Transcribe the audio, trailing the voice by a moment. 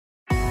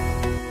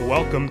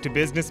Welcome to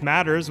Business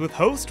Matters with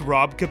host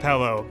Rob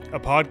Capello, a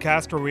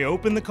podcast where we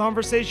open the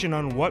conversation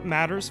on what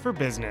matters for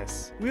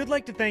business. We would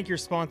like to thank your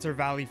sponsor,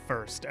 Valley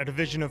First, a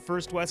division of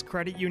First West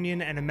Credit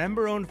Union and a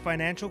member-owned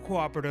financial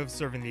cooperative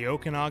serving the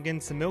Okanagan,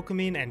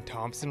 Similkameen, and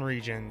Thompson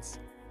regions.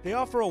 They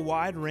offer a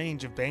wide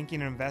range of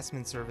banking and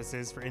investment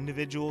services for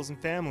individuals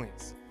and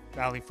families.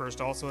 Valley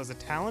First also has a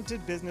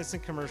talented business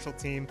and commercial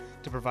team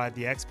to provide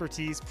the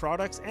expertise,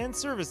 products, and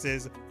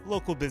services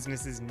local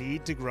businesses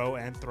need to grow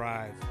and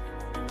thrive.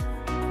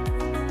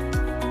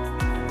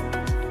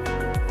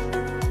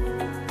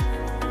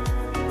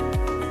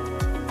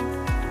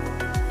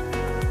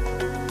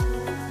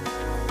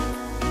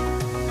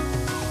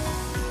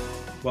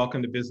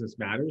 Welcome to Business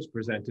Matters,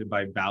 presented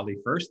by Valley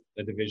First,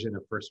 a division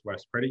of First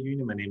West Credit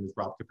Union. My name is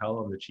Rob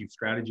Capello. I'm the Chief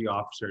Strategy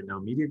Officer at Now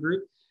Media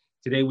Group.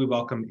 Today, we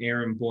welcome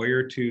Aaron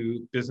Bowyer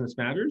to Business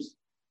Matters.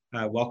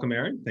 Welcome,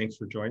 Aaron. Thanks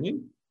for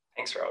joining.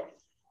 Thanks, Rob.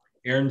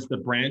 Aaron's the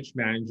branch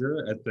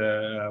manager at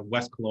the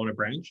West Kelowna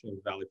branch of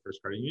Valley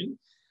First Credit Union.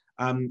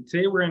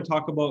 Today, we're going to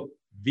talk about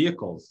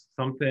vehicles,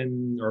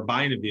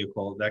 buying a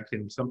vehicle that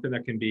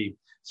can be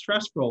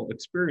stressful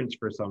experience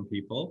for some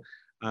people.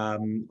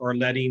 Or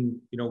letting,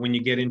 when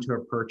you get into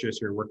a purchase,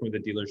 you're working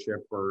with a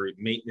dealership or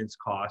maintenance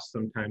costs,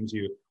 sometimes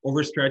you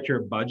overstretch your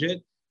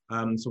budget.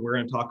 So we're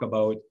going to talk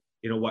about,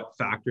 what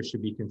factors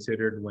should be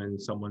considered when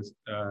someone's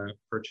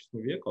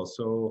purchasing a vehicle.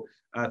 So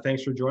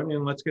thanks for joining,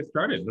 and let's get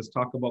started. Let's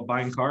talk about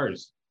buying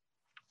cars.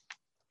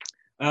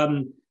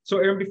 So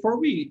Aaron, before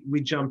we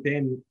jump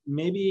in,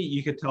 maybe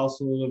you could tell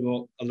us a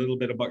little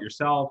bit about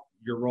yourself,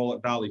 your role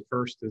at Valley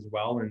First as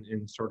well,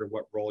 and sort of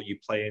what role you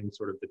play in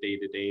sort of the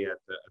day-to-day at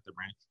the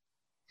branch.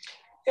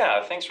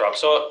 Yeah, thanks, Rob.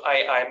 So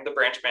I'm the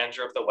branch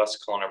manager of the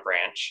West Kelowna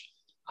branch,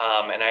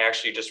 and I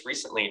actually just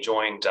recently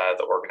joined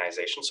the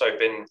organization. So I've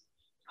been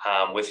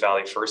with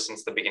Valley First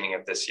since the beginning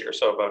of this year,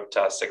 so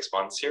about 6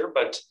 months here.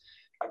 But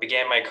I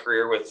began my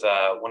career with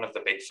one of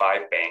the big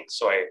five banks,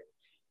 so I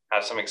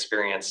have some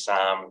experience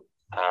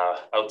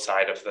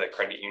outside of the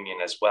credit union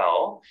as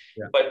well.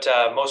 Yeah. But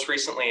most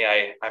recently,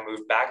 I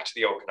moved back to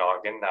the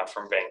Okanagan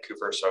from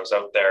Vancouver, so I was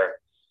out there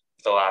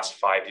for the last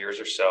 5 years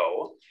or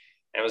so.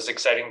 And it was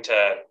exciting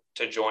to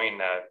join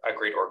a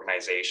great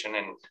organization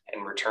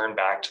and return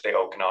back to the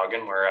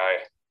Okanagan where I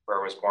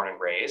was born and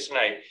raised. And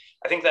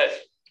I think that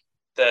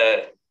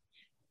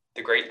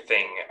the great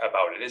thing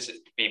about it is to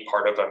be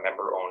part of a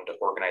member-owned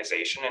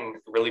organization and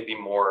really be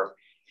more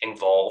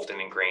involved and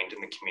ingrained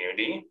in the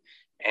community.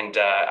 And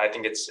I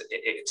think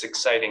it's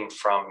exciting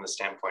from the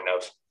standpoint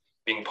of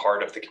being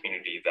part of the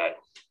community that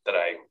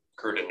I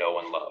grew to know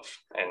and love.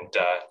 And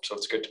so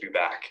it's good to be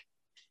back.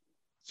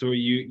 So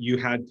you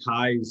had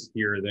ties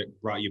here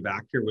that brought you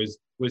back here. Was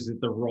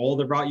it the role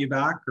that brought you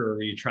back, or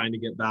were you trying to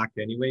get back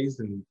anyways,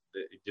 and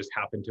it just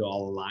happened to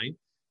all align?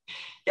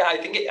 Yeah, I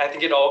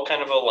think it all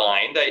kind of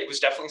aligned. It was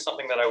definitely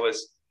something that I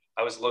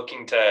was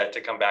looking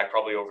to come back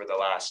probably over the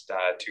last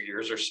 2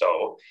 years or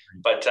so,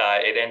 but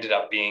it ended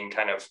up being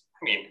kind of,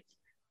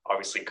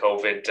 obviously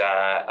COVID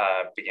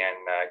began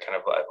kind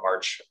of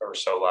March or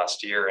so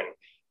last year, and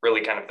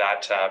really kind of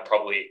that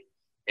probably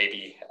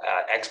maybe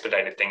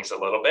expedited things a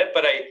little bit,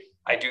 but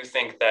I do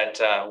think that,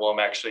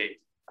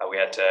 we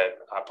had to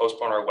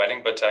postpone our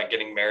wedding, but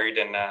getting married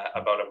in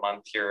about a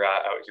month here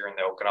out here in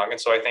the Okanagan.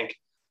 So I think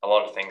a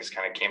lot of things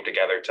kind of came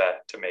together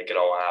to make it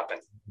all happen.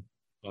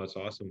 Oh, that's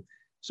awesome.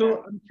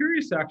 So I'm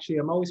curious, actually,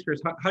 I'm always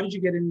curious, how did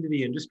you get into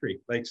the industry?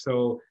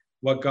 So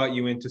what got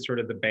you into sort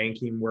of the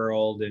banking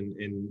world? And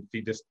if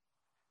you just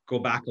go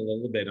back a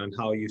little bit on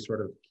how you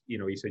sort of,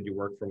 you said you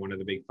worked for one of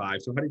the big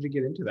five. So how did you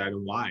get into that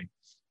and why?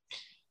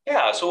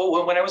 Yeah,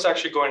 so when I was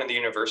actually going to the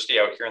university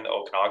out here in the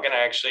Okanagan,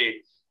 I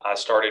actually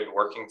started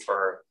working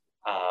for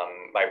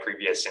my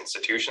previous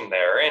institution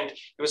there, and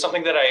it was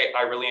something that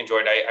I really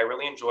enjoyed. I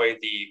really enjoy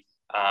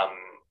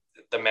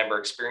the member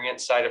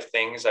experience side of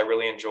things. I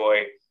really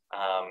enjoy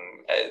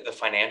the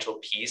financial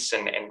piece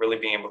and really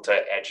being able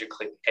to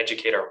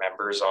educate our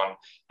members on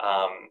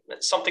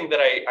something that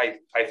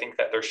I think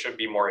that there should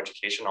be more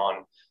education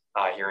on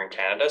here in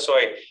Canada. So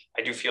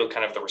I do feel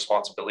kind of the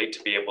responsibility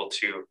to be able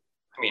to,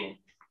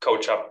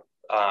 coach up,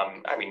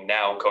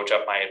 now coach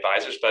up my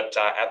advisors, but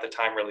at the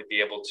time really be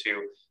able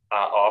to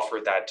offer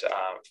that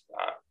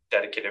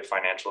dedicated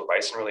financial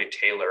advice and really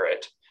tailor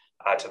it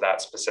to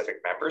that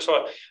specific member.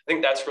 So I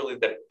think that's really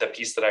the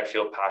piece that I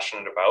feel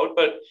passionate about.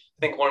 But I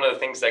think one of the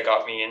things that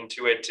got me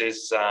into it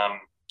is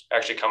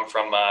actually come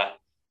from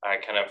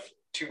kind of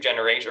two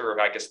generations, or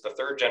I guess the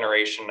third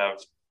generation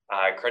of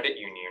credit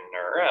union.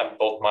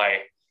 Both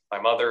my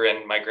mother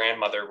and my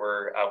grandmother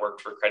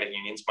worked for credit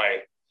unions.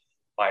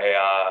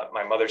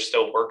 My mother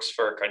still works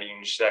for a credit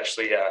union. She's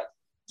actually a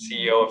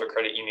CEO of a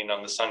credit union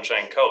on the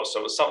Sunshine Coast. So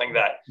it was something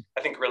that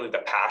I think really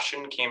the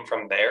passion came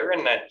from there,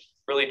 and that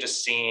really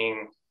just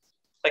seeing,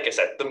 like I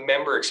said, the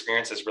member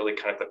experience is really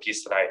kind of the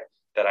piece that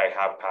I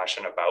have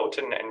passion about,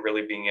 and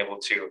really being able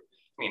to,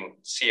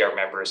 see our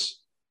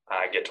members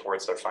get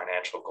towards their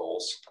financial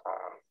goals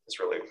is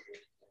really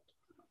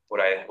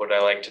what I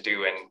like to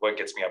do and what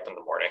gets me up in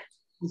the morning.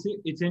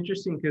 It's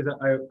interesting because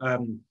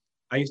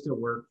I used to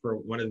work for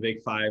one of the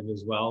big five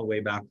as well, way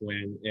back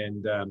when,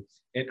 and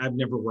I've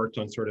never worked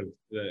on sort of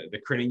the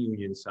credit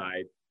union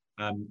side.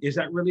 Is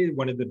that really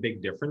one of the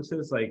big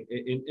differences? Like,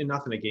 in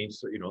nothing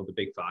against, you know, the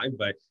big five,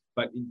 but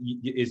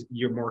is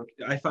you're more,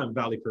 I found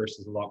Valley First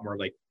is a lot more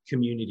like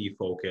community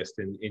focused,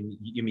 and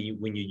you mean,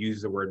 when you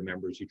use the word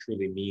members, you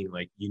truly mean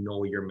like, you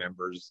know, your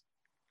members,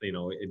 you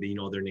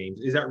know their names.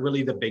 Is that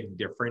really the big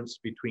difference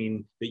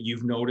between that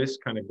you've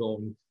noticed, kind of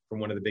going from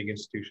one of the big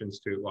institutions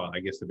to, well, I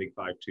guess the big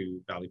five to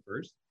Valley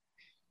First?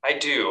 I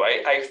do.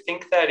 I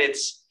think that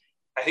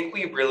I think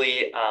we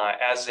really,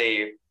 as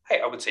I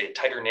would say, a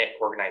tighter knit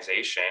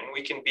organization,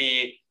 we can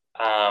be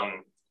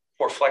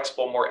more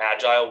flexible, more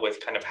agile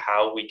with kind of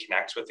how we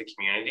connect with the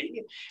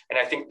community. And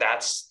I think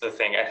that's the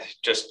thing.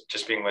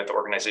 Just being with the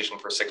organization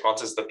for 6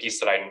 months is the piece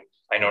that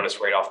I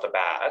noticed right off the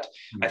bat.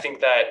 I think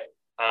that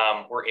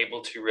we're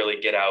able to really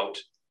get out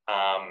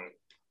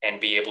and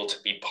be able to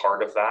be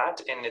part of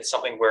that. And it's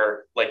something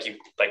where, like you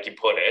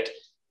put it,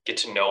 get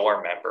to know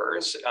our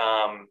members,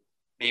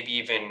 maybe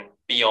even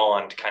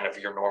beyond kind of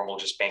your normal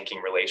just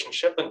banking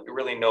relationship, and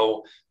really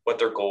know what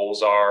their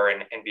goals are,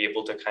 and be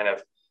able to kind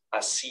of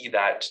see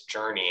that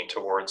journey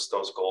towards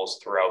those goals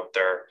throughout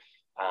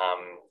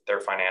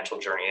their financial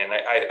journey. And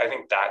I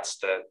think that's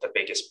the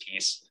biggest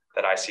piece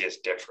that I see as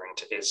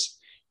different, is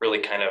really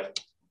kind of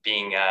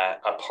being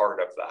a part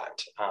of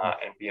that,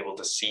 and be able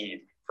to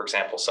see, for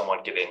example,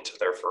 someone get into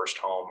their first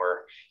home,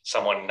 or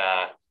someone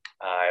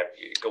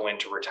go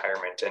into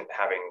retirement and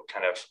having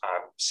kind of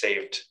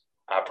saved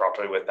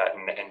properly with that,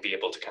 and be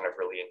able to kind of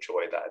really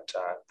enjoy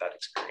that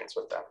experience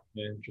with them.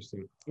 Yeah,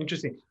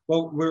 interesting.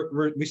 Well,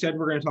 we said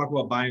we're going to talk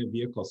about buying a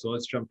vehicle, so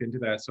let's jump into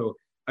that. So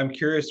I'm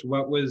curious,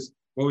 what was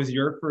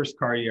your first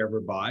car you ever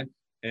bought,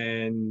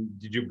 and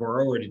did you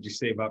borrow or did you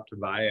save up to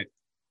buy it?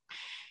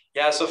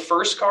 Yeah, so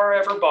first car I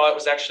ever bought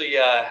was actually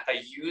a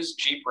used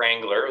Jeep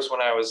Wrangler. It was when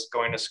I was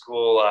going to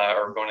school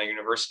or going to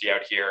university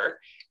out here,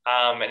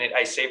 and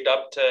I saved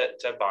up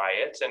to buy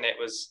it, and it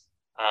was,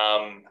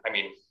 I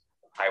mean,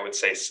 I would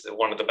say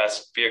one of the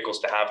best vehicles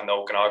to have in the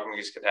Okanagan.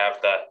 You could have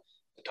the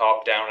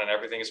top down and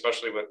everything,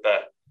 especially with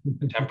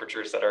the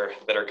temperatures that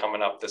are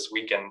coming up this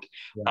weekend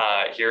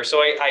here. So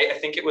I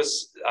think it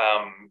was,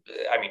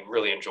 I mean,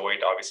 really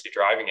enjoyed obviously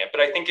driving it, but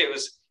I think it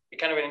was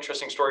kind of an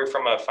interesting story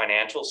from a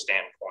financial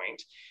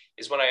standpoint.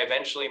 Is when I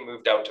eventually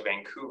moved out to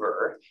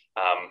Vancouver,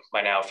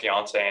 my now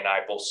fiance and I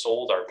both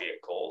sold our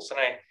vehicles, and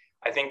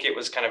I think it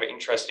was kind of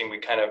interesting. We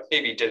kind of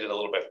maybe did it a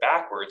little bit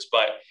backwards,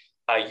 but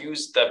I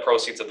used the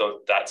proceeds of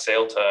that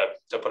sale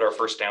to put our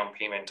first down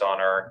payment on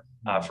our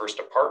first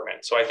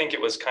apartment. So I think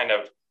it was kind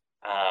of,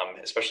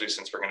 especially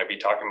since we're going to be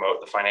talking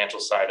about the financial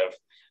side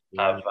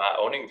of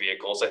owning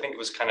vehicles, I think it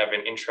was kind of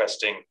an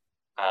interesting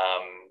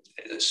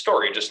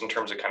story, just in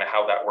terms of kind of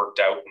how that worked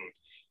out, and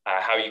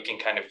how you can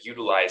kind of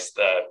utilize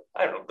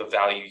the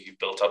value you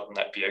built up in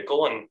that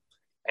vehicle,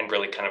 and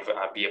really kind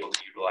of be able to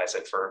utilize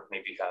it for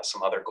maybe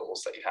some other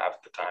goals that you have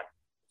at the time.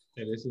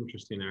 It is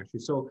interesting,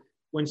 actually. So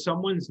when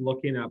someone's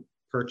looking at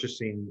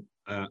purchasing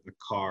a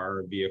car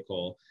or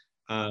vehicle,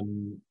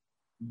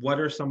 what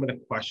are some of the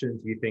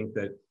questions you think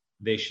that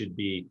they should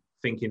be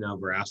thinking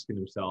of, or asking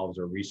themselves,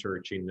 or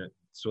researching, that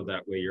so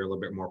that way you're a little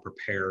bit more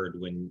prepared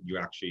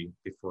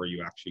before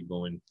you actually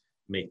go and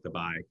make the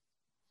buy?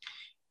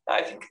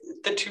 I think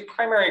the two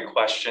primary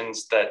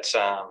questions that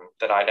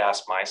I'd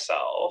ask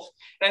myself,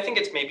 and I think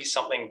it's maybe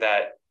something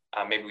that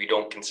maybe we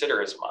don't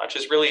consider as much,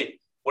 is really,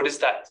 what is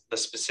the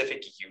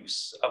specific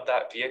use of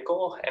that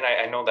vehicle? And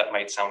I know that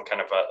might sound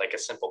kind of like a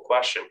simple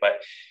question,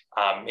 but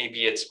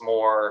maybe it's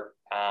more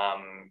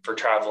for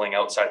traveling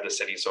outside the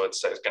city. So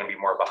it's going to be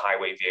more of a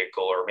highway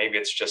vehicle, or maybe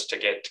it's just to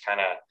get kind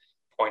of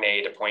point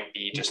A to point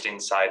B just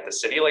inside the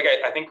city. Like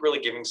I think really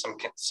giving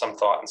some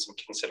thought and some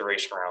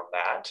consideration around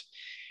that.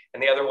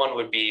 And the other one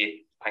would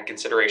be on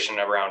consideration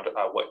around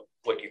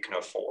what you can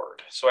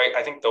afford. So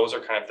I think those are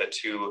kind of the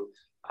two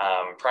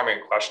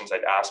primary questions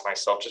I'd ask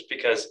myself, just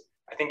because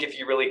I think if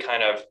you really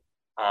kind of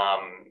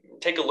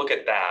take a look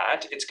at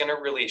that, it's going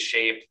to really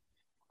shape,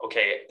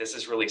 okay, this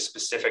is really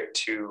specific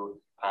to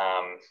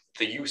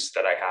the use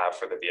that I have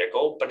for the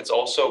vehicle, but it's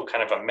also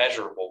kind of a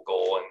measurable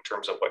goal in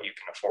terms of what you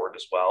can afford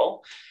as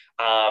well.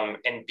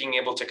 And being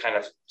able to kind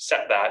of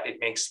set that, it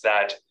makes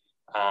that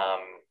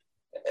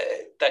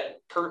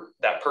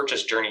that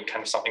purchase journey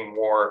kind of something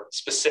more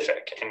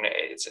specific, and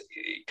it's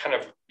kind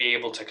of be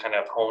able to kind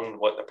of hone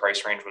what the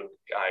price range would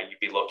you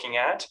be looking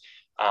at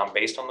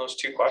based on those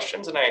two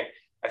questions. And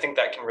I think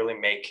that can really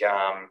make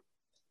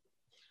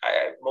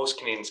most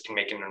Canadians can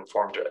make an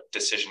informed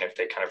decision if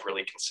they kind of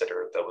really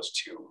consider those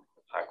two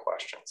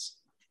questions.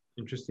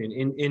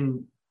 Interesting.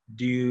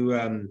 Do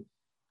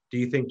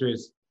you think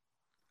there's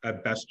a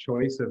best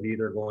choice of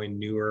either going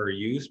new or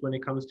used when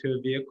it comes to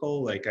a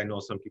vehicle? Like, I know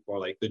some people are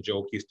like, the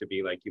joke used to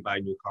be like, you buy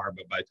a new car,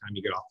 but by the time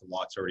you get off the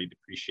lot, it's already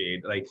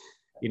depreciated. Like,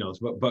 you know,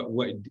 but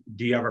what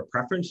do you have a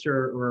preference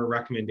or a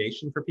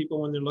recommendation for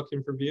people when they're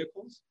looking for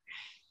vehicles?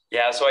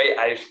 Yeah, so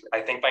I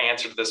think my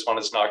answer to this one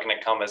is not going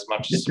to come as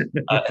much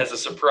as a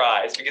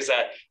surprise, because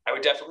I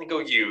would definitely go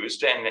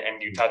used,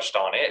 and you touched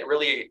on it,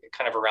 really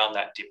kind of around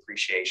that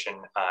depreciation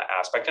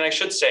aspect. And I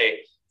should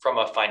say, from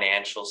a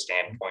financial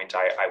standpoint,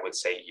 I would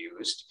say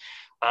used,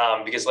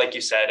 because like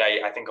you said,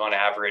 I think on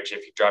average,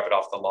 if you drive it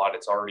off the lot,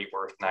 it's already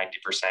worth 90%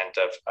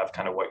 of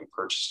kind of what you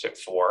purchased it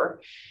for.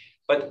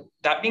 But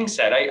that being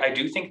said, I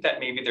do think that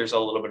maybe there's a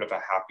little bit of a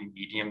happy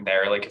medium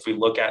there. Like if we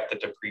look at the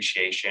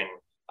depreciation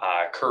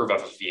curve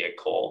of a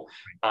vehicle,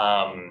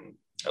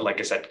 like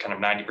I said, kind of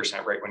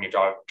 90% right when you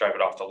drive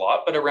it off the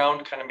lot, but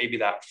around kind of maybe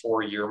that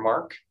 4-year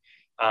mark,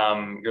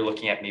 you're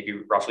looking at maybe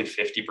roughly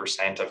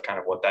 50% of kind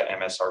of what that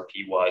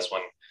MSRP was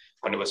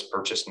when it was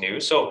purchased new.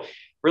 So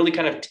really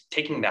kind of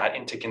taking that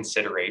into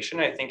consideration,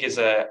 I think is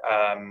a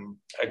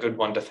good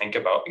one to think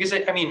about, because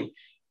I mean,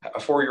 a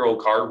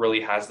 4-year-old car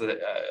really has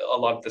a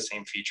lot of the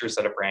same features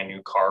that a brand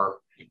new car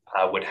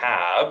would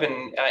have.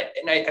 And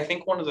I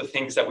think one of the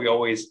things that we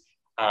always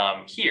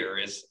hear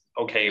is,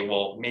 okay,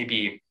 well,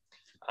 maybe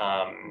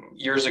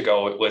years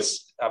ago it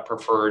was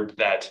preferred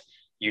that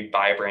you'd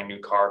buy a brand new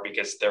car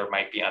because there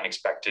might be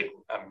unexpected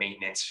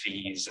maintenance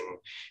fees, and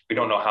we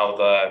don't know how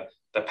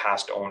the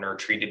past owner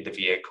treated the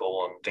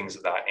vehicle and things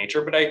of that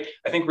nature. But I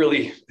think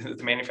really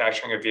the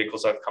manufacturing of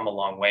vehicles have come a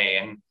long way,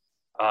 and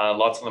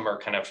lots of them are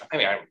kind of,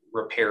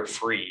 repair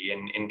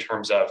free in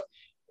terms of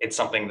it's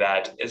something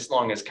that, as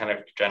long as kind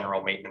of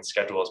general maintenance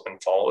schedule has been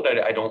followed,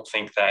 I don't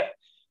think that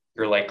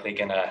you're likely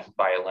going to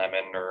buy a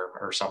lemon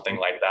or something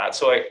like that.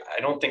 So I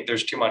don't think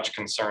there's too much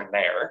concern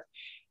there.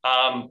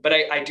 But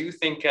I do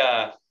think,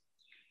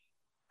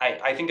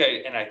 I think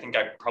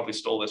I probably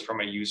stole this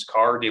from a used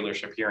car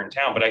dealership here in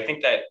town, but I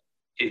think that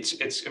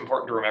it's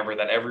important to remember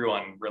that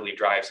everyone really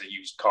drives a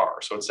used car.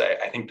 So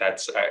I think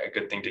that's a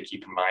good thing to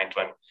keep in mind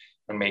when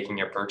making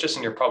your purchase,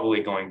 and you're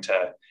probably going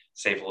to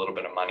save a little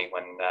bit of money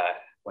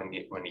when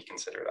you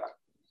consider that.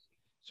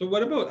 So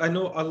what about, I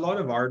know a lot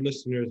of our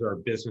listeners are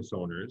business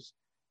owners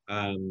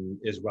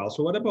as well.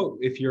 So what about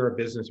if you're a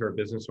business or a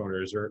business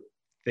owner, is there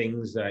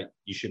things that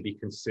you should be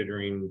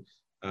considering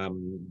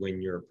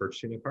when you're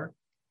purchasing a car?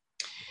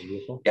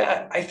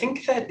 Yeah, I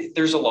think that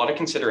there's a lot of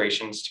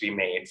considerations to be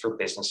made for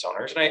business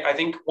owners. And I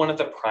think one of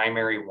the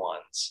primary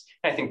ones,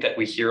 I think that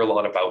we hear a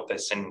lot about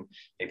this in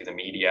maybe the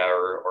media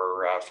or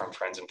from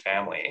friends and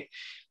family.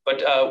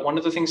 But one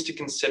of the things to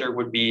consider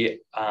would be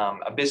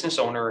a business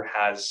owner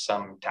has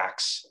some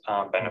tax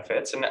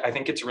benefits. And I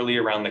think it's really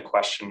around the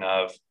question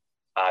of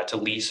to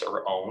lease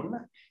or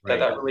own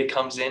that really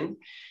comes in.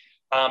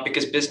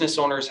 Because business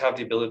owners have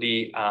the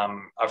ability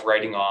of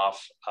writing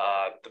off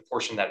the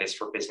portion that is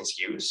for business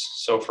use.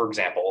 So for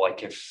example,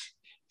 like if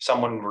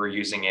someone were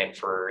using it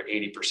for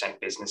 80%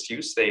 business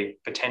use, they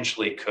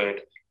potentially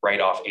could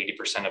write off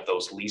 80% of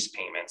those lease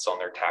payments on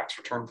their tax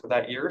return for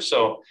that year.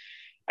 So,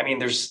 I mean,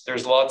 there's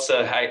lots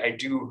of, I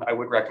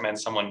would recommend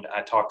someone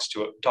talk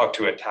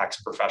to a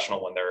tax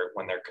professional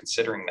when they're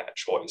considering that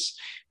choice.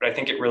 But I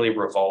think it really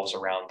revolves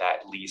around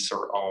that lease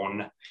or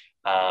own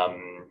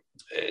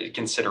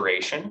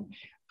consideration.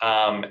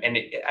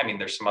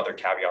 There's some other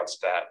caveats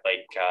to that,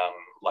 like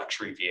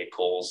luxury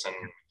vehicles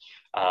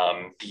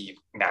and the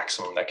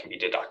maximum that can be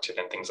deducted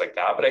and things like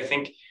that. But I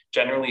think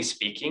generally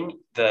speaking,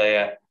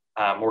 the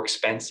more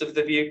expensive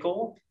the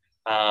vehicle,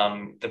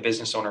 the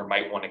business owner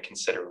might want to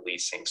consider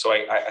leasing. So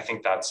I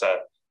think that's a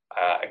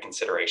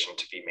consideration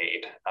to be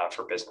made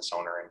for business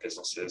owner and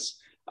businesses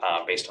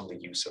based on the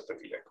use of the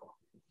vehicle.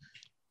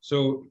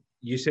 So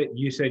you said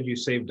you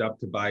saved up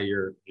to buy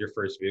your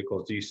first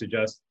vehicle. Do you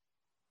suggest,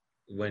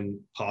 when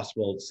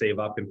possible, save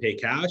up and pay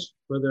cash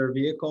for their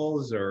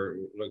vehicles, or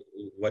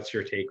what's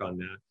your take on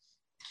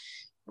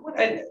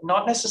that?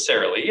 Not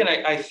necessarily. And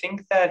I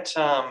think that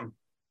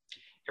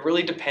it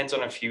really depends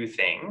on a few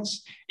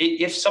things.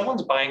 If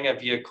someone's buying a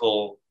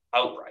vehicle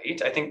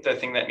outright, I think the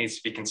thing that needs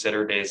to be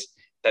considered is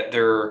that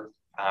they're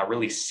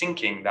really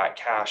sinking that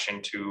cash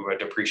into a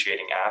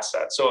depreciating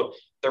asset. So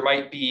there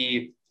might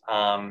be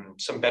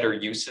some better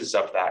uses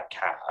of that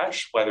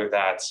cash, whether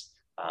that's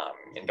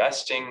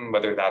investing,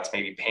 whether that's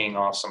maybe paying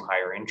off some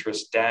higher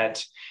interest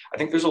debt. I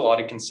think there's a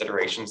lot of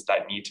considerations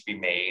that need to be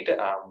made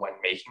when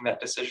making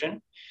that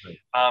decision.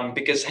 Right.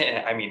 Because,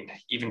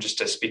 even just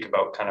to speak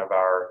about kind of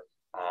our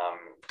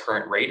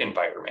current rate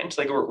environment,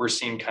 like we're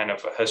seeing kind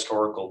of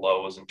historical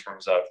lows in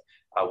terms of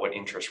what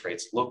interest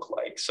rates look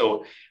like.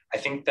 So I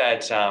think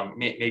that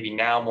maybe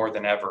now more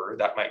than ever,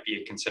 that might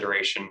be a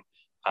consideration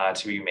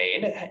to be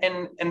made.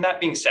 And that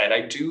being said,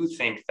 I do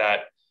think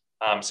that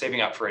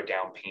saving up for a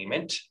down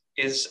payment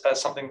is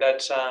something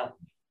that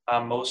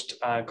most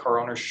car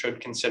owners should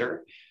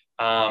consider,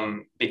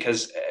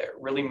 because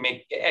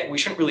we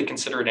shouldn't really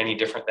consider it any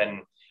different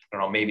than,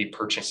 maybe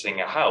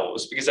purchasing a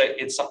house, because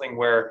it's something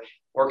where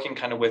working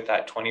kind of with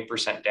that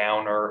 20%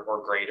 down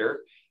or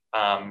greater,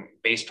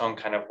 based on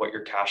kind of what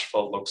your cash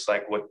flow looks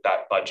like, what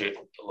that budget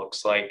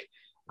looks like,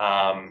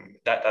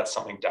 that's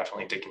something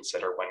definitely to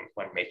consider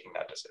when making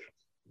that decision.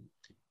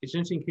 it's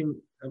interesting.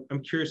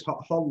 I'm curious,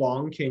 how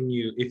long can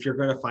you, if you're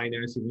going to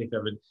finance, even if you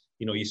have a,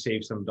 you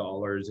save some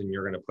dollars and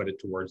you're going to put it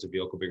towards the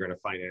vehicle, but you're going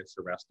to finance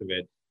the rest of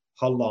it.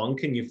 How long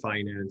can you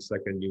finance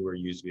like a new or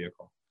used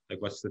vehicle?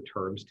 Like what's the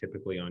terms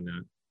typically on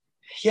that?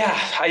 Yeah,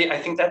 I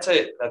think that's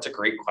a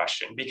great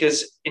question,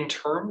 because in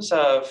terms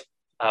of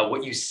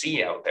what you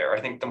see out there,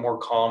 I think the more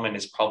common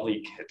is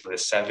probably the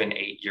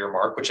 7-8 year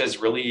mark, which has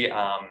really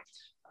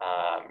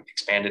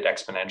expanded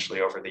exponentially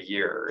over the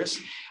years.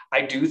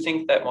 I do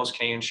think that most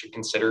Canadians should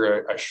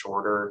consider a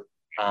shorter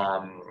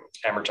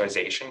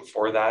amortization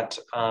for that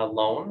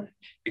loan,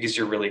 because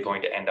you're really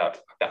going to end up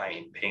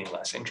paying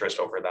less interest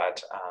over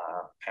that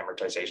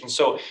amortization.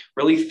 So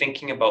really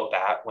thinking about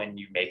that when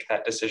you make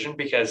that decision,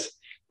 because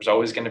there's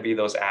always going to be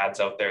those ads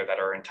out there that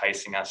are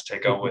enticing us to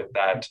go with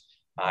that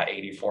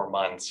 84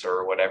 months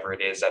or whatever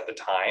it is at the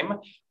time.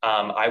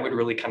 I would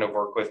really kind of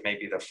work with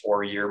maybe the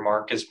 4-year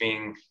mark as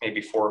being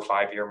maybe 4 or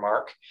 5-year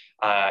mark.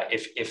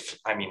 If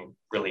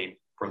really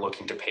we're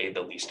looking to pay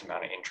the least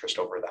amount of interest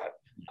over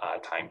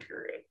that time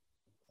period.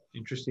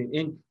 Interesting.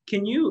 And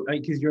can you,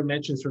 because you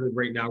mentioned sort of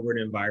right now we're in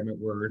an environment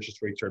where interest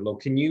rates are low.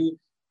 Can you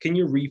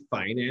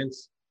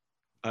refinance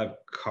a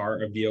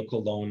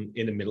vehicle loan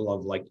in the middle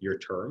of like your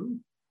term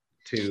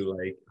to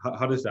like,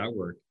 how does that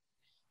work?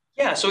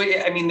 Yeah, so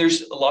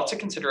there's lots of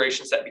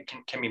considerations that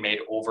can be made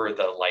over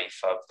the life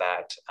of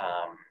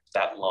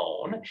that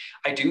loan.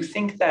 I do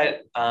think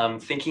that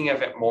thinking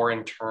of it more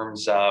in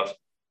terms of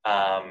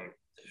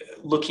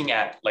looking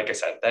at, like I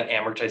said, that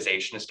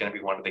amortization is going to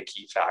be one of the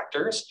key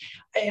factors,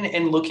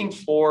 and looking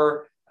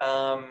for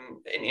an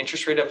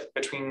interest rate of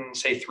between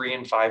say 3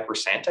 and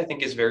 5%, I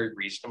think is very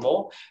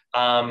reasonable.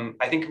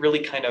 I think really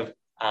kind of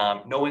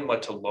knowing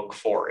what to look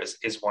for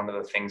is one of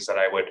the things that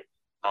I would.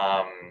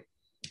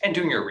 And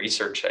doing your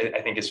research,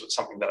 I think, is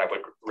something that I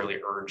would really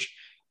urge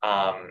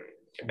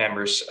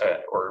members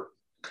or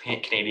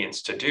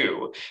Canadians to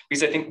do,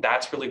 because I think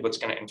that's really what's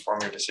going to inform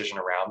your decision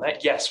around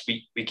that. Yes,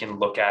 we can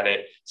look at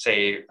it,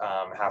 say,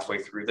 halfway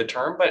through the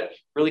term, but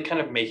really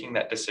kind of making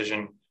that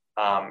decision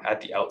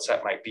at the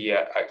outset might be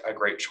a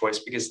great choice,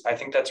 because I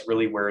think that's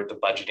really where the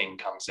budgeting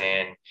comes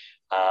in,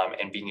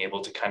 and being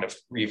able to kind of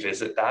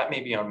revisit that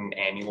maybe on an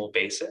annual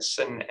basis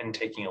and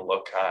taking a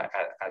look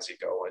as you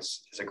go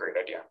is a great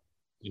idea.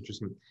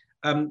 Interesting.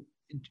 Do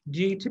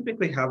you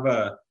typically have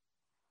a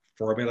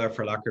formula,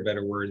 for lack of a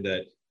better word,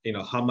 that,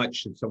 how much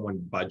should someone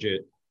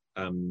budget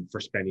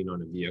for spending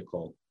on a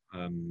vehicle,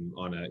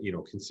 on a,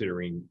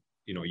 considering,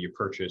 you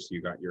purchase,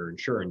 you got your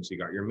insurance, you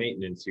got your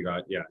maintenance, you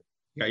got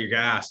your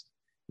gas,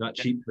 not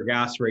cheap for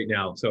gas right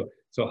now. So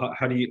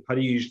how do you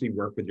usually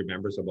work with your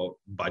members about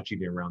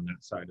budgeting around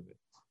that side of it?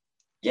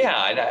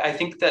 Yeah, and I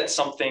think that's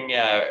something,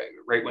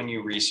 right when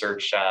you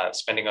research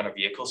spending on a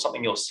vehicle,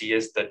 something you'll see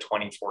is the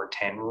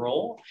 24-10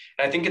 rule.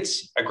 And I think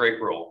it's a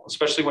great rule,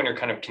 especially when you're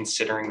kind of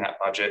considering that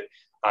budget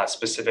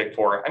specific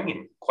for,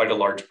 quite a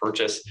large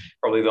purchase.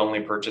 Probably the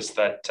only purchase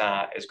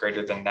that is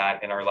greater than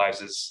that in our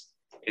lives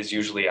is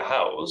usually a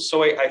house.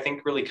 So I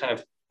think really kind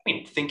of,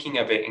 thinking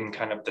of it in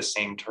kind of the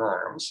same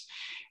terms.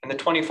 And the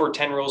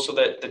 24-10 rule, so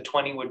that the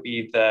 20 would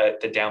be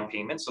the down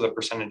payment, so the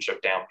percentage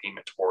of down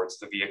payment towards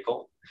the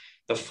vehicle.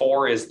 The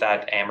 4 is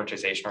that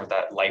amortization or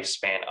that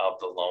lifespan of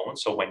the loan,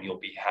 so when you'll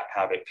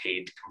have it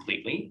paid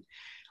completely.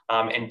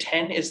 And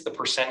 10 is the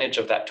percentage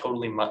of that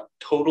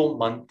total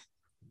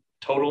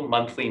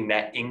monthly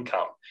net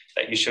income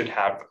that you should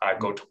have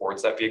go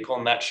towards that vehicle,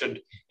 and that should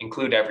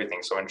include everything,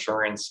 so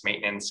insurance,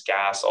 maintenance,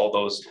 gas, all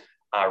those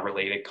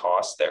related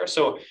costs there.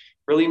 So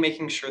really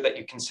making sure that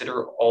you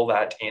consider all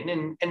that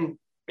in, and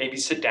maybe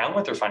sit down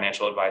with your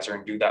financial advisor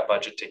and do that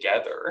budget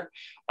together.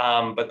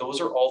 But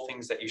those are all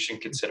things that you should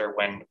consider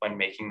when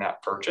making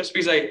that purchase,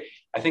 because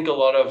I think a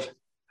lot of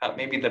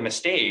maybe the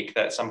mistake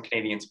that some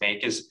Canadians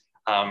make is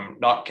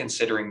not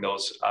considering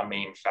those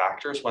main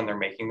factors when they're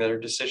making their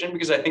decision,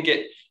 because I think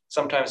it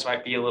sometimes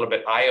might be a little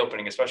bit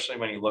eye-opening, especially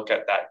when you look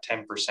at that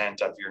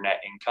 10% of your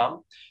net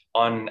income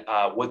on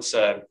what's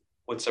a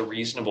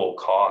reasonable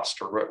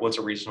cost, or what's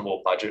a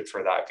reasonable budget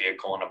for that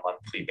vehicle on a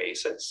monthly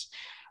basis.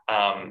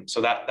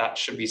 So that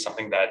should be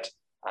something that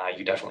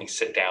you definitely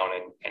sit down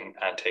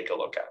and take a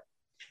look at.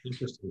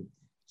 Interesting.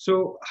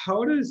 So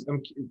how does,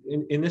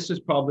 and this is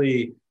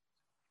probably,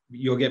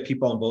 you'll get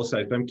people on both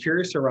sides, but I'm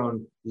curious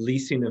around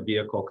leasing a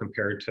vehicle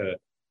compared to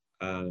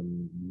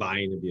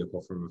buying a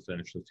vehicle from a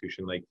financial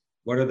institution. Like,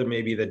 what are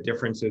maybe the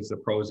differences, the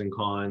pros and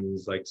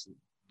cons, like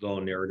the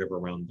little narrative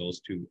around those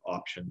two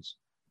options?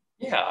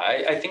 Yeah,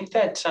 I think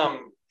that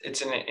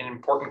it's an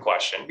important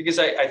question, because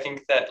I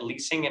think that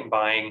leasing and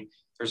buying,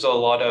 there's a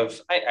lot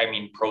of,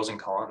 pros and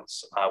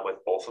cons with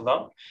both of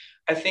them.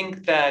 I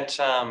think that,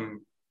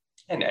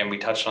 and we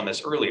touched on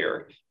this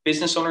earlier,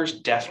 business owners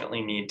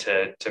definitely need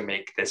to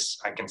make this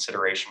a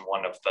consideration,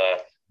 one of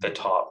the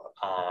top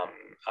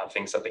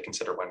things that they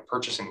consider when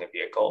purchasing the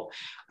vehicle.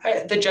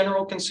 The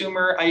general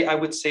consumer, I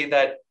would say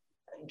that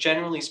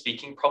generally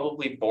speaking,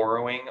 probably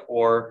borrowing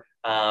or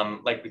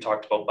like we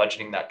talked about,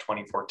 budgeting, that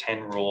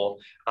 24-10 rule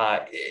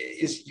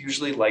is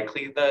usually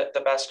likely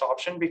the best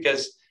option,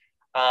 because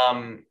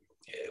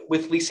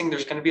with leasing,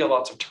 there's going to be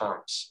lots of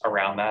terms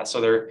around that. So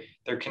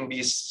there can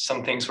be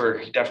some things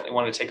where you definitely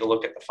want to take a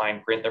look at the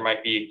fine print. There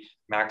might be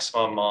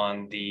maximum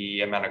on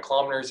the amount of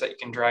kilometers that you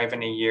can drive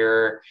in a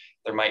year.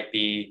 There might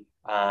be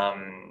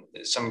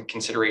some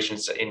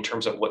considerations in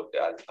terms of what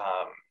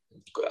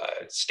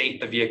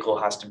state the vehicle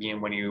has to be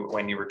in when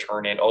you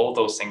return it. All of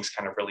those things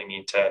kind of really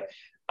need to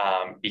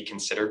be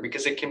considered,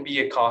 because it can be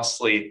a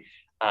costly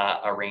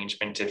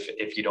arrangement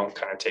if you don't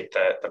kind of take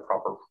the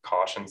proper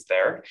precautions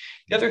there.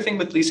 The other thing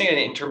with leasing,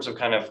 in terms of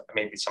kind of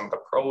maybe some of the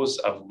pros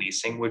of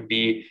leasing, would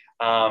be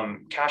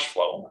cash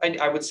flow.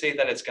 I would say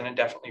that it's going to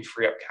definitely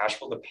free up cash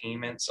flow. The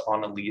payments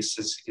on a lease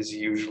is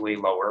usually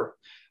lower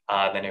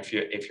than if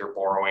you're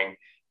borrowing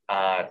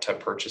to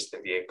purchase the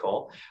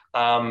vehicle.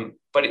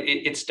 But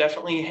it's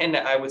definitely, and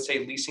I would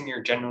say leasing,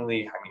 you're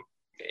generally, I mean,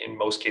 in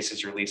most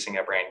cases, you're leasing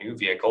a brand new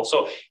vehicle.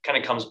 So it kind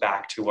of comes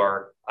back to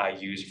our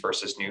used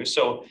versus new.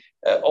 So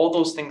all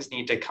those things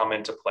need to come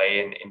into play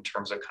in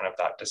terms of kind of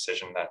that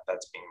decision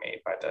that's being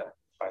made by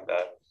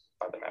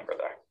the member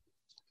there.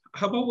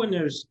 How about when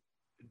there's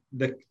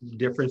the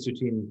difference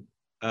between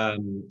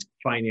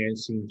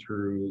financing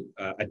through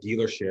a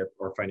dealership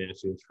or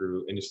financing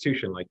through an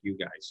institution like you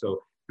guys?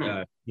 So,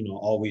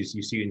 always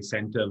you see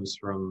incentives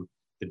from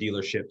the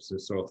dealerships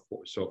and so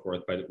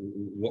forth, but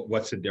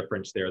what's the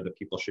difference there that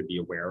people should be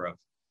aware of?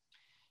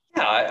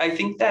 Yeah, I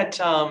think that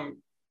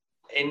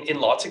in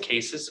lots of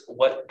cases,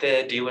 what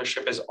the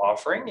dealership is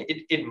offering,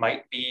 it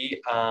might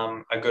be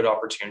a good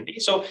opportunity.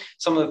 So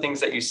some of the things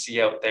that you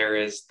see out there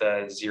is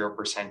the 0%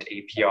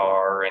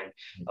 APR and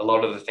a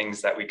lot of the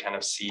things that we kind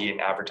of see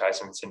in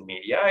advertisements and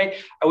media.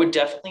 I would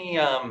definitely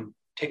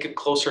take a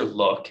closer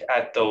look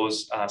at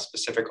those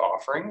specific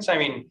offerings. I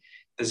mean,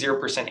 the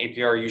 0%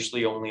 APR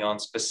usually only on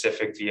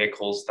specific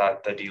vehicles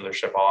that the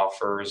dealership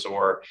offers,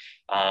 or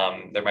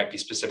there might be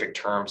specific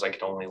terms that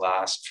can only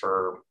last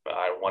for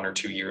 1 or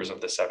 2 years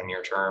of the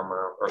 7-year term,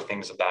 or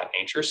things of that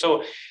nature.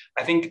 So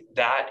I think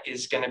that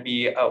is going to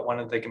be one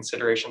of the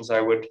considerations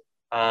I would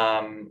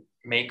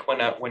make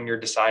when you're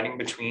deciding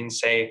between,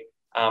 say,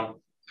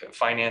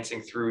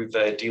 financing through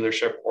the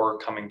dealership or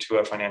coming to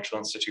a financial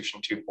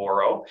institution to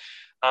borrow.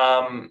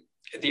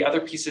 The other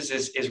pieces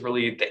is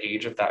really the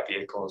age of that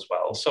vehicle as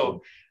well.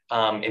 So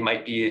it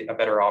might be a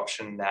better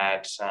option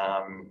that,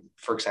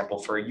 for example,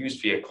 for a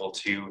used vehicle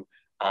to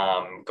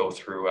go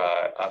through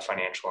a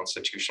financial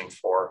institution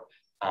for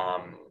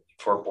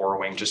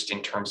borrowing, just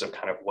in terms of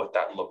kind of what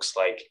that looks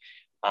like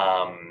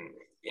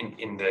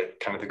in the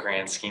kind of the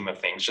grand scheme of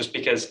things. Just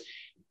because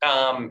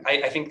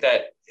I think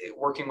that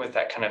working with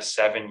that kind of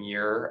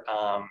 7-year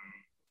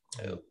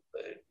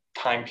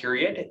time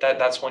period,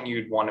 that's when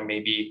you'd want to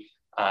maybe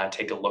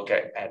take a look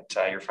at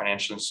your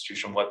financial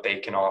institution, what they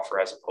can offer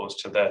as opposed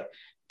to the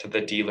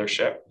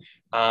dealership.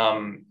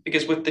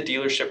 Because with the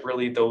dealership,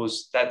 really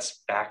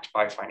that's backed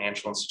by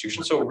financial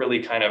institutions. So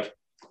really kind of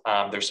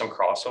there's some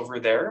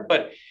crossover there,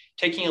 but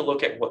taking a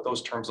look at what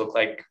those terms look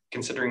like,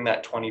 considering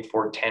that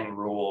 24/10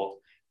 rule,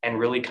 and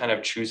really kind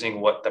of choosing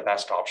what the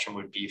best option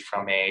would be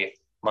from a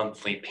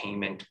monthly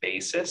payment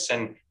basis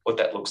and what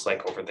that looks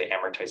like over the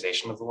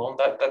amortization of the loan.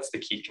 That's the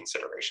key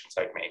considerations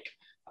I'd make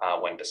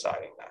when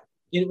deciding that.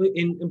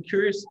 I'm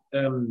curious,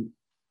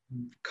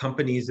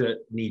 companies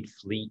that need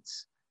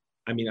fleets,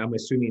 I mean, I'm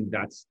assuming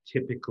that's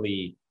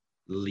typically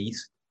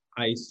leased,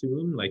 I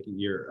assume, like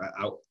you're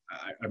out.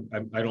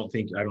 I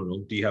don't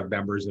know. Do you have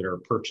members that are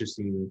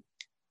purchasing,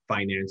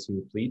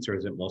 financing fleets, or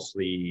is it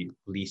mostly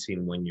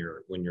leasing when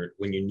you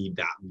need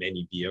that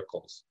many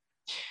vehicles?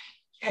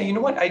 Yeah, you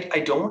know what? I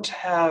don't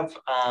have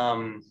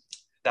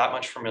that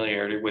much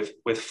familiarity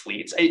with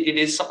fleets. It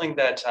is something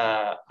that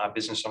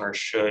business owners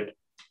should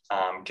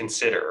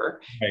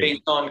consider, right,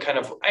 based on kind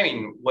of, I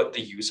mean, what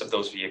the use of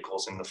those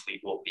vehicles in the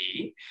fleet will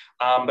be.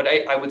 But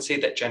I would say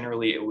that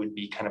generally it would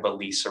be kind of a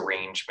lease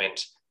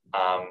arrangement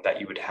that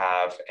you would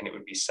have, and it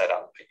would be set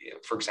up,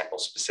 for example,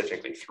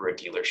 specifically through a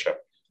dealership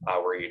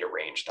where you'd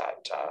arrange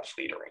that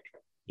fleet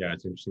arrangement. Yeah,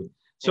 it's interesting.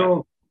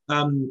 So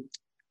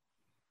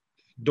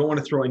don't want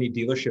to throw any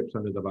dealerships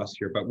under the bus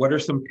here, but what are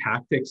some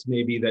tactics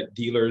maybe that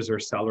dealers or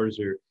sellers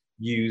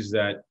use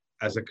that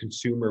as a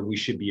consumer we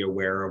should be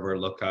aware of or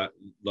look at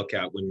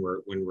when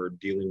we're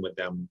dealing with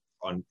them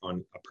on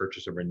a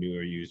purchase of a new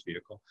or used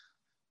vehicle?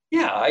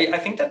 Yeah, I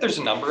think that there's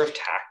a number of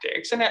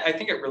tactics, and I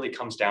think it really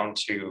comes down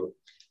to,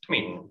 I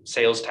mean,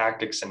 sales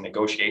tactics and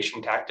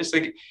negotiation tactics.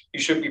 Like, you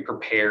should be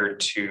prepared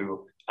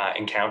to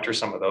encounter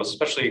some of those,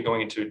 especially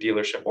going into a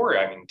dealership or,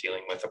 I mean,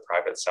 dealing with a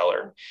private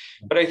seller.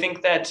 But I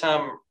think that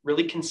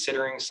really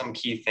considering some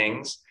key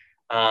things,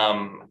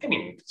 I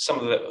mean,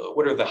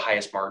 what are the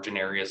highest margin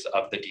areas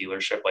of the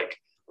dealership? Like,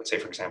 let's say,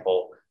 for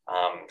example,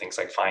 things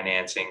like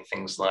financing,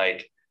 things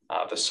like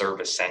the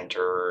service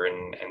center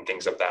and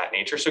things of that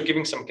nature. So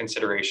giving some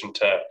consideration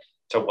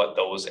to what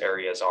those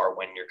areas are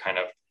when you're kind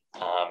of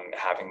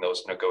having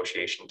those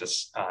negotiation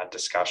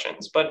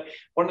discussions. But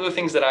one of the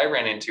things that I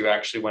ran into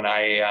actually when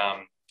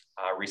I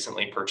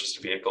recently purchased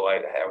a vehicle,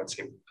 I would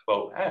say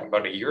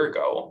about a year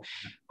ago,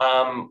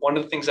 one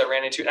of the things I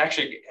ran into,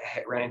 actually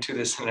ran into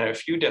this in a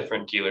few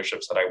different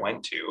dealerships that I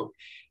went to,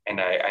 and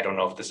I don't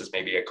know if this is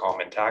maybe a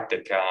common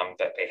tactic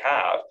that they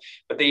have,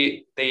 but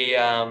they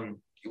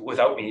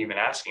without me even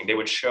asking, they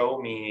would show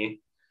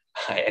me,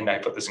 and I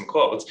put this in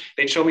quotes,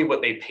 they'd show me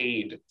what they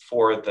paid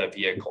for the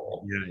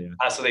vehicle.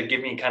 So they'd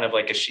give me kind of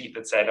like a sheet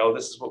that said, oh,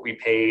 this is what we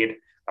paid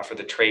for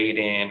the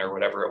trade-in or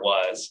whatever it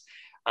was.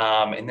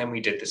 And then we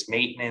did this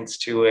maintenance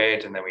to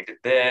it, and then we did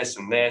this,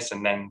 and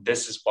then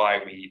this is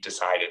why we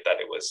decided that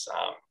it was,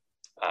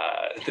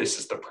 this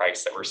is the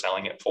price that we're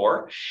selling it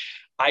for.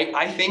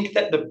 I think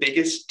that the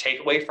biggest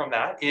takeaway from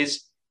that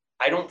is,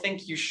 I don't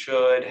think you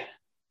should,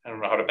 I don't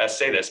know how to best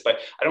say this, but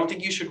I don't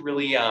think you should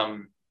really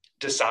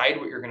decide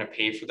what you're going to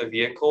pay for the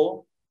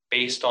vehicle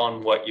based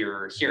on what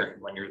you're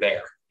hearing when you're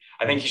there.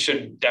 I think you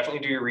should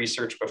definitely do your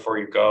research before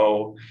you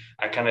go.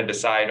 I kind of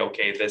decide,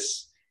 okay,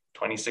 this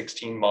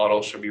 2016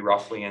 model should be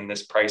roughly in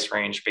this price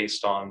range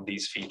based on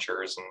these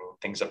features and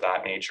things of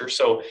that nature.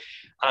 So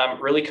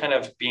really kind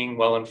of being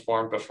well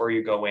informed before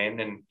you go in,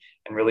 and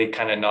really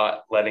kind of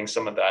not letting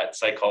some of that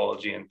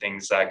psychology and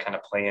things that kind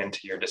of play into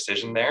your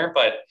decision there.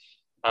 But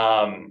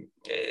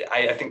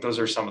I think those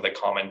are some of the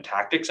common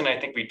tactics. And I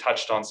think we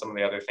touched on some of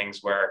the other things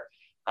where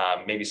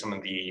maybe some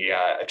of the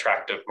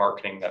attractive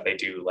marketing that they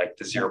do, like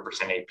the 0%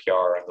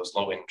 APR and those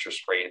low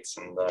interest rates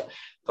and the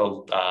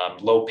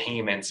low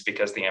payments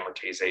because the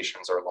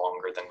amortizations are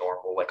longer than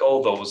normal, like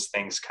all those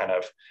things kind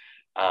of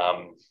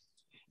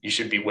you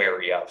should be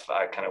wary of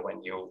kind of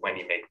when you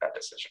make that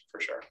decision,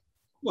 for sure.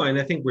 Well, and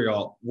I think we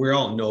all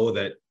know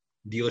that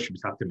dealerships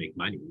have to make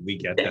money. We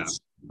get that,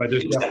 but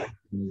there's definitely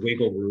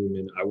wiggle room,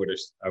 and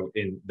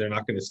they're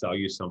not going to sell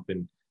you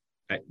something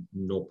at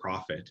no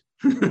profit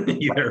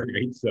either,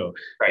 right? So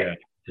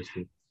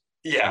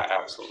yeah,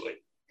 absolutely.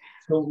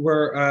 So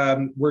we're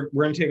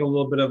going to take a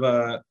little bit of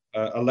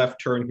a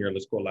left turn here.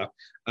 Let's go left,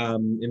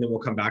 and then we'll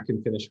come back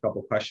and finish a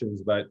couple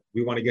questions. But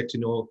we want to get to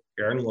know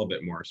Aaron a little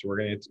bit more. So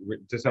we're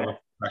just have a few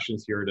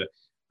questions here to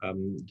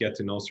get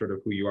to know sort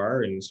of who you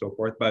are and so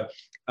forth. But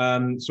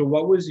so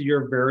what was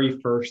your very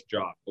first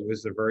job? What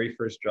was the very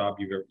first job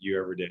you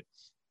ever did?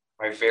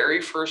 My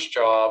very first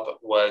job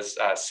was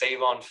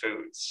Save On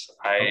Foods.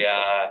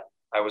 I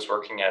was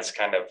working as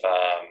kind of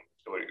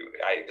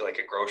like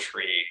a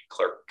grocery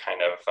clerk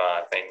kind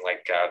of thing,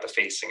 like the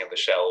facing of the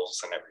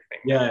shelves and everything.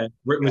 Yeah,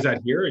 was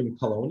that here in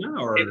Kelowna,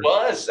 or? It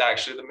was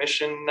actually the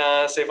Mission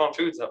Save On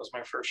Foods. That was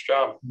my first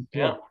job.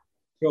 Yeah.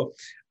 Cool.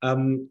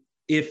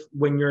 If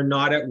when you're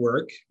not at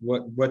work,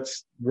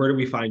 where do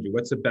we find you?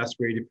 What's the best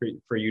way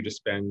for you to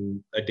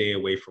spend a day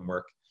away from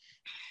work?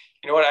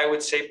 You know what, I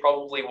would say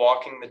probably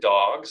walking the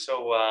dog.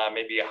 So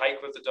maybe a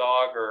hike with the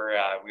dog, or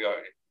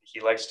he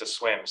likes to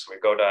swim, so we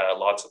go to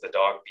lots of the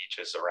dog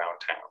beaches around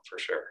town for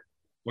sure.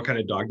 What kind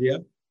of dog do you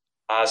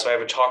have? So I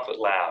have a chocolate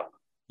lab.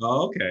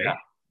 Oh, okay.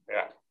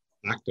 Yeah.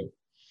 Active.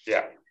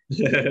 Yeah.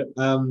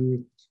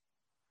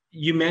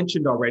 You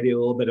mentioned already a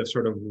little bit of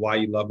sort of why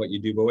you love what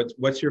you do, but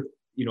what's your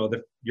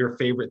your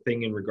favorite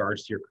thing in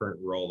regards to your current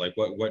role? Like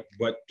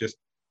what just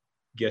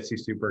gets you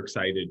super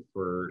excited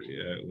for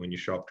when you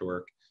show up to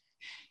work?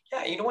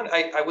 Yeah, you know what,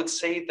 I would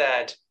say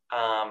that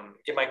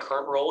in my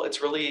current role,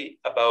 it's really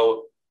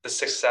about the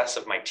success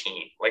of my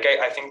team. Like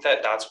I think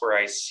that's where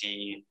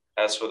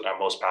that's what I'm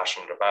most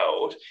passionate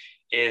about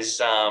is,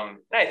 I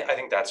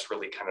think that's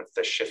really kind of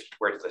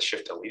where the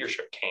shift to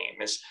leadership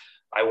came, is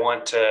I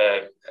want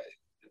to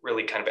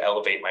really kind of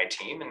elevate my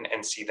team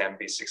and see them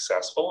be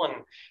successful.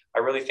 And I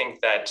really think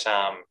that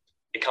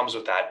it comes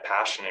with that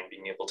passion and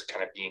being able to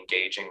kind of be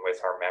engaging with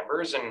our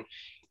members. And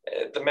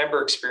the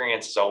member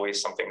experience is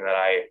always something that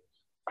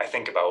I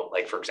think about,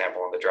 like, for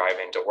example, on the drive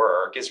into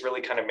work, is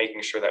really kind of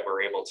making sure that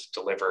we're able to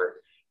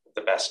deliver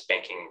the best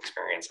banking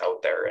experience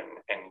out there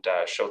and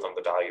show them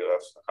the value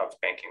of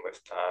banking with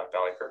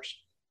Valley First.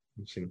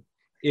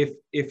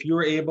 If you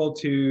were able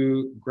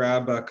to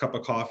grab a cup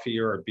of coffee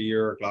or a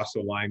beer or a glass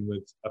of wine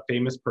with a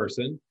famous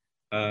person,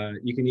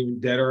 you can even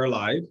dead or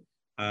alive,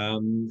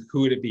 who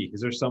would it be?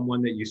 Is there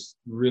someone that you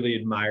really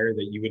admire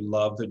that you would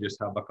love to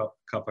just have a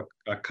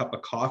cup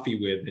of coffee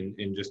with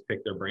and just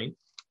pick their brain?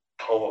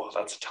 Oh,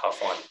 that's a tough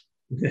one.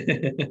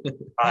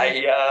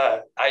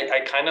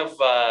 I kind of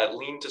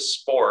lean to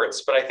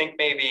sports, but I think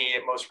maybe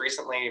most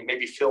recently,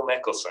 maybe Phil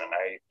Mickelson.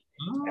 I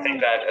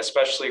think that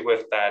especially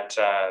with that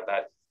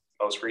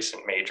most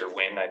recent major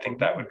win, I think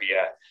that would be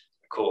a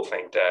cool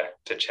thing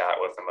to chat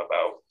with him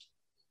about.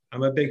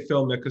 I'm a big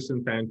Phil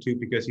Mickelson fan too,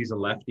 because he's a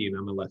lefty and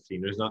I'm a lefty.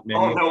 And there's not many.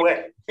 Oh, no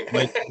way.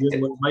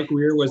 Mike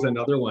Weir was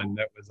another one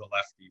that was a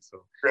lefty.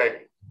 So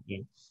right. Yeah.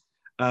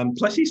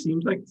 Plus, he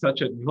seems like Phil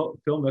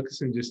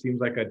Mickelson just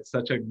seems like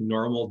such a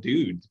normal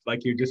dude.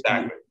 Like you just,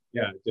 exactly.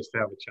 Just to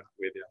have a chat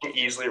with you. You can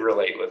easily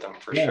relate with him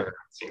for sure. It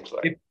seems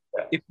like.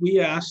 If we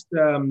asked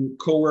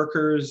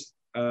coworkers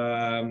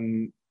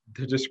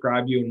to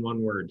describe you in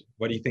one word,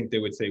 what do you think they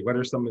would say? What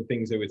are some of the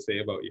things they would say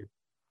about you?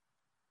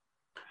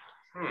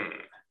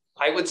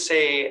 I would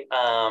say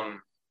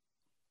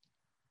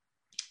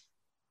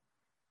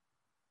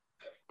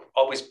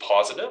always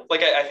positive.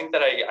 Like I think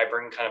that I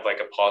bring kind of like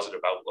a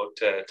positive outlook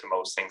to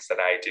most things that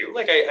I do.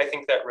 Like I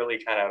think that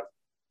really kind of,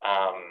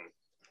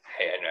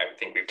 and I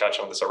think we've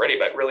touched on this already,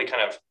 but really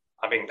kind of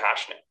being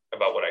passionate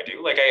about what I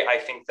do. Like I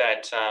think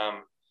that,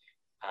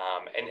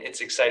 and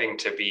it's exciting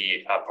to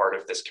be a part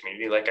of this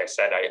community. Like I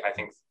said, I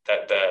think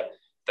that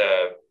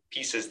the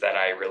pieces that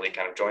I really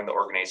kind of joined the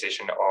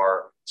organization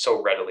are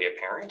so readily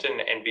apparent,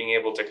 and being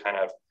able to kind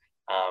of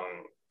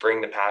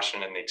bring the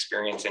passion and the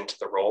experience into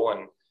the role.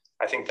 And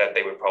I think that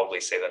they would probably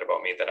say that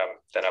about me, that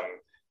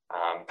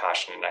I'm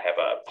passionate and I have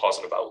a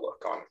positive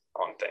outlook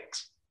on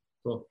things.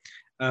 Cool.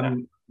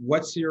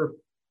 What's your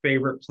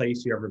favorite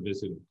place you ever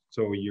visited?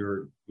 So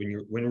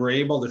when we're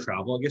able to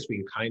travel, I guess we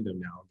can kind of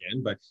now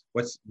again, but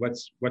what's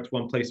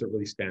one place that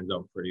really stands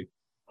out for you?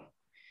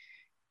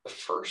 The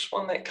first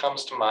one that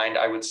comes to mind,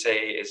 I would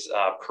say, is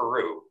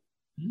Peru.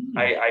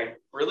 I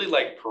really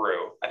like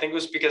Peru. I think it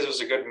was because it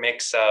was a good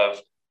mix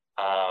of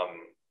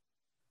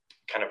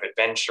kind of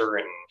adventure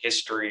and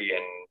history,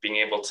 and being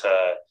able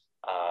to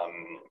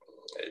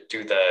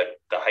do the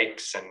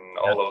hikes and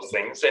all those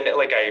things. And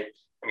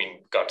I mean,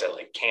 got to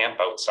like camp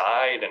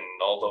outside and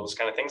all those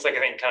kind of things. Like I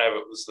think kind of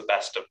it was the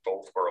best of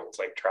both worlds,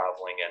 like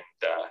traveling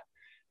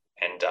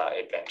and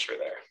adventure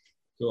there.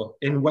 Cool.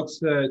 And what's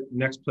the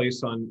next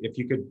place if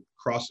you could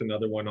cross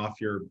another one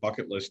off your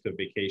bucket list of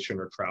vacation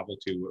or travel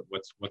to,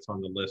 what's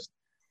on the list?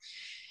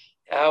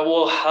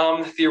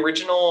 The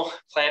original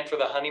plan for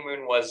the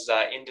honeymoon was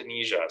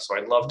Indonesia. So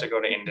I'd love to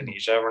go to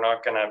Indonesia. We're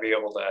not going to be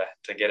able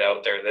to get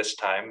out there this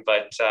time,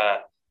 but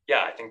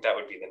yeah, I think that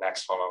would be the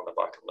next one on the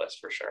bucket list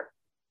for sure.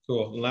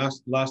 Cool.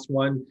 Last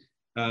one.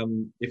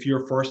 If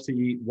you're forced to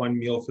eat one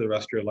meal for the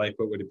rest of your life,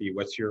 what would it be?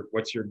 What's your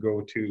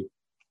go-to?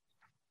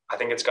 I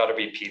think it's got to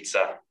be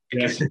pizza,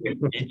 because you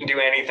can do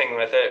anything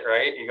with it,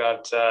 right? You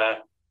got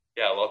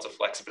lots of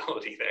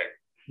flexibility there.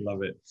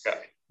 Love it.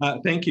 Okay.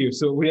 Thank you.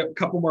 So we have a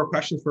couple more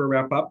questions for a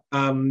wrap up.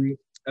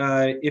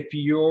 If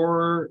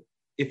you're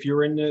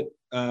in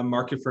the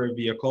market for a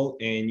vehicle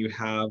and you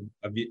have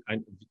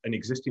an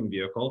existing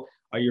vehicle,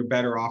 are you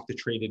better off to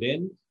trade it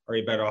in, or are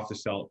you better off to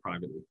sell it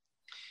privately?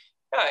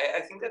 Yeah,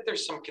 I think that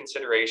there's some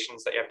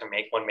considerations that you have to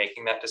make when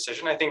making that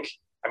decision. I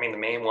mean, the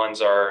main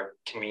ones are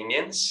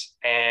convenience,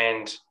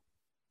 and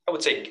I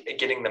would say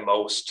getting the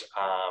most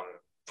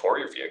for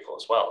your vehicle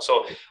as well.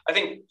 So I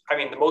mean,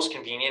 the most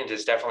convenient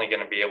is definitely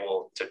going to be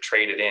able to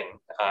trade it in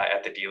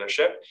at the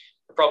dealership.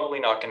 You're probably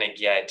not going to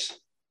get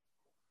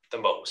the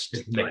most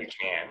that you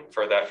can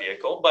for that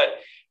vehicle,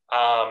 but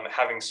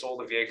having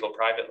sold a vehicle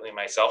privately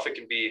myself, it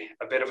can be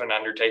a bit of an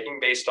undertaking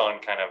based on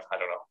kind of, I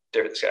don't know,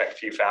 there's a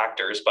few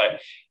factors, but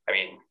I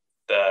mean,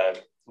 the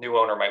new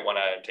owner might want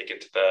to take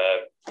it to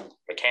the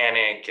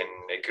mechanic, and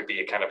it could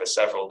be a kind of a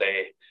several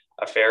day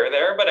affair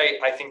there. But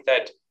I think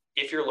that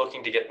if you're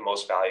looking to get the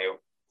most value,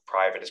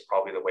 private is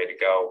probably the way to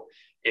go.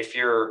 If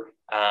you're,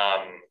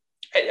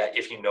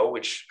 if you know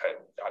which, I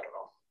don't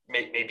know,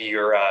 maybe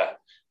you're a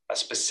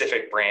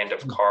specific brand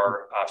of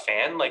car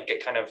fan, like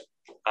it kind of,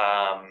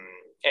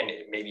 and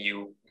maybe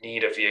you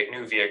need a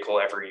new vehicle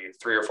every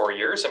 3 or 4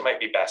 years, it might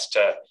be best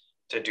to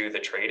do the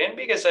trade-in,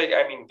 because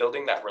I mean,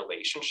 building that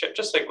relationship,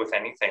 just like with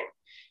anything,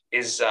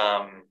 is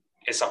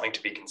something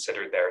to be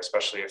considered there,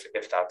 especially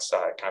if that's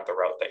kind of the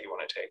route that you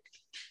want to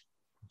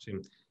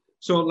take.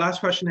 So last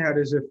question I had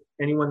is, if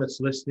anyone that's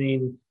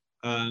listening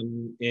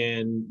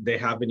and they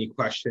have any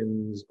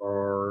questions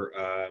or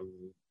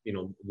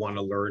want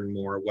to learn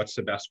more, what's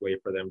the best way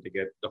for them to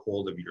get the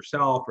hold of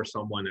yourself or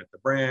someone at the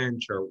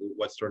branch, or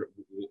what's the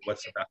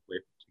best way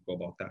to go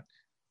about that?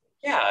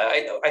 Yeah,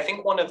 I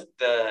think one of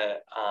the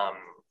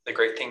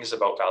great things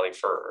about Valley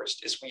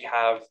First is we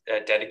have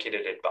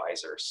dedicated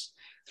advisors.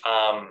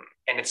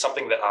 And it's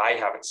something that I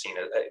haven't seen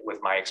with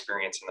my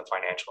experience in the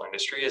financial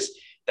industry, is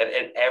that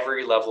at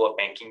every level of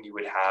banking, you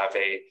would have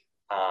an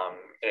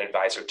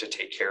advisor to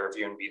take care of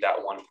you and be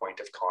that one point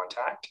of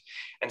contact.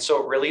 And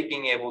so really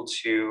being able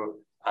to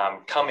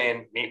come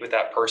in, meet with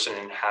that person,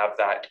 and have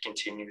that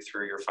continue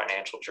through your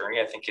financial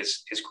journey, I think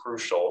is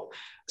crucial,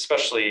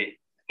 especially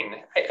in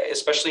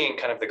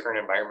kind of the current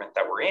environment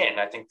that we're in.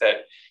 I think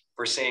that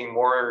we're seeing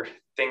more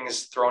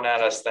things thrown at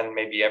us than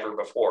maybe ever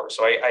before.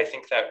 So I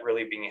think that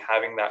really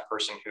having that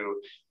person who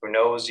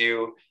knows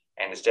you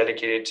and is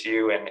dedicated to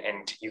you,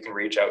 and you can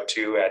reach out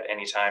to at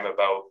any time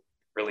about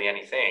really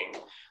anything,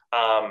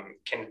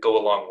 can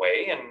go a long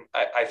way. And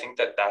I think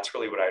that that's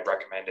really what I'd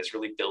recommend, is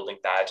really building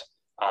that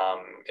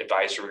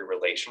advisory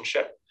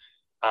relationship.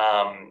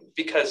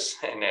 Because,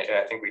 and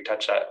I think we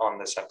touched on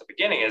this at the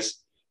beginning, is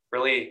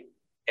really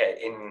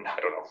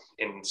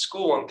in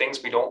school and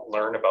things, we don't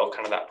learn about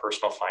kind of that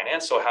personal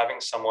finance. So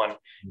having someone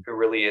who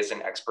really is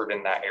an expert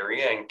in that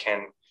area and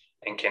can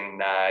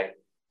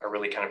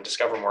really kind of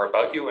discover more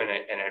about you and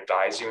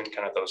advise you in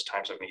kind of those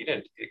times of need,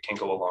 it can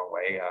go a long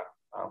way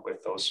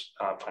with those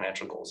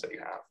financial goals that you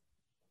have.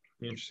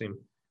 Interesting.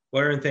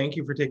 Well, Aaron, thank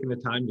you for taking the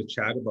time to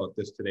chat about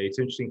this today. It's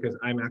interesting because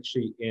I'm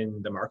actually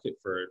in the market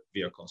for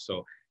vehicles.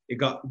 So it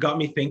got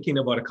me thinking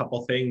about a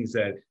couple things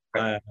that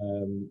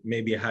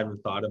maybe I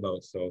hadn't thought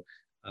about. So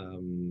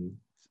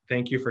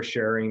thank you for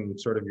sharing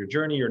sort of your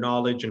journey, your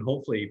knowledge, and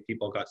hopefully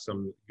people got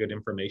some good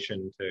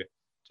information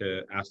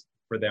to ask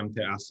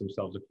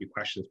themselves a few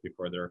questions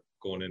before they're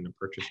going in and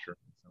purchase journey.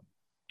 So.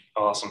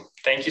 Awesome.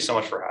 Thank you so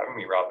much for having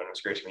me, Robin. It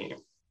was great to meet you.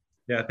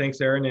 Yeah,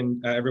 thanks, Aaron,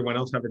 and everyone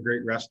else have a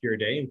great rest of your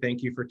day. And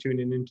thank you for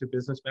tuning into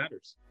Business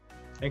Matters.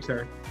 Thanks,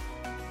 Aaron.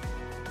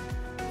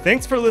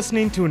 Thanks for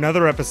listening to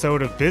another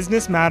episode of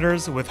Business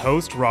Matters with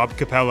host Rob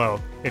Capello.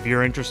 If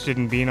you're interested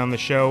in being on the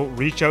show,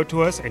 reach out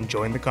to us and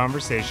join the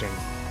conversation.